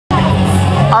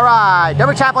All right,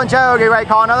 Derby Chaplain Joe, get ready to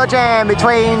call another jam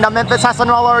between the Memphis Hustlin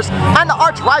Rollers and the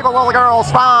arch rival roller girls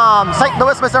from St.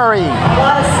 Louis, Missouri.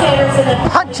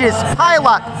 Punches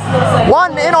Pileup.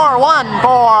 1 NR1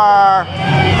 for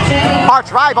arch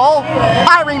rival.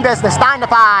 Irene business, 9 to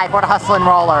 5 for the Hustlin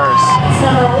Rollers.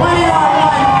 Number 1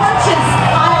 NR1, Punches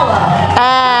Pileup.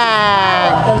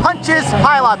 And Punches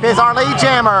Pileup is our lead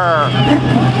jammer.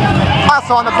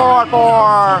 Also on the board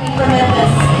for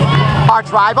arch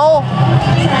rival,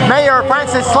 Mayor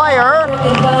Francis Slayer,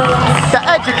 the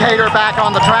educator, back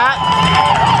on the track.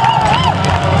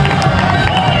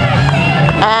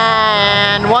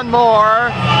 And one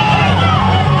more,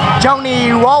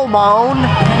 Joni Wolmone,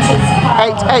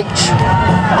 8H.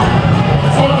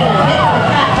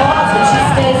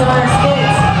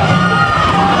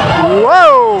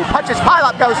 Whoa! Punches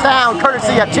Pileup goes down,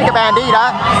 courtesy of Chica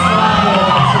Bandita.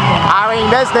 Irene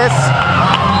business.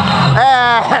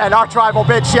 And arch rival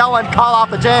bitch yelling, call off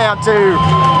the jam to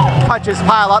Punches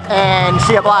Pileup, and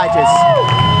she obliges.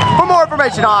 For more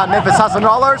information on Memphis Hustlin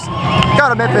Rollers, go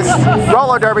to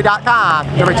MemphisRollerDerby.com.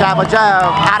 Derby Chaplain Joe,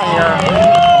 out of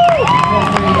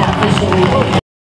here.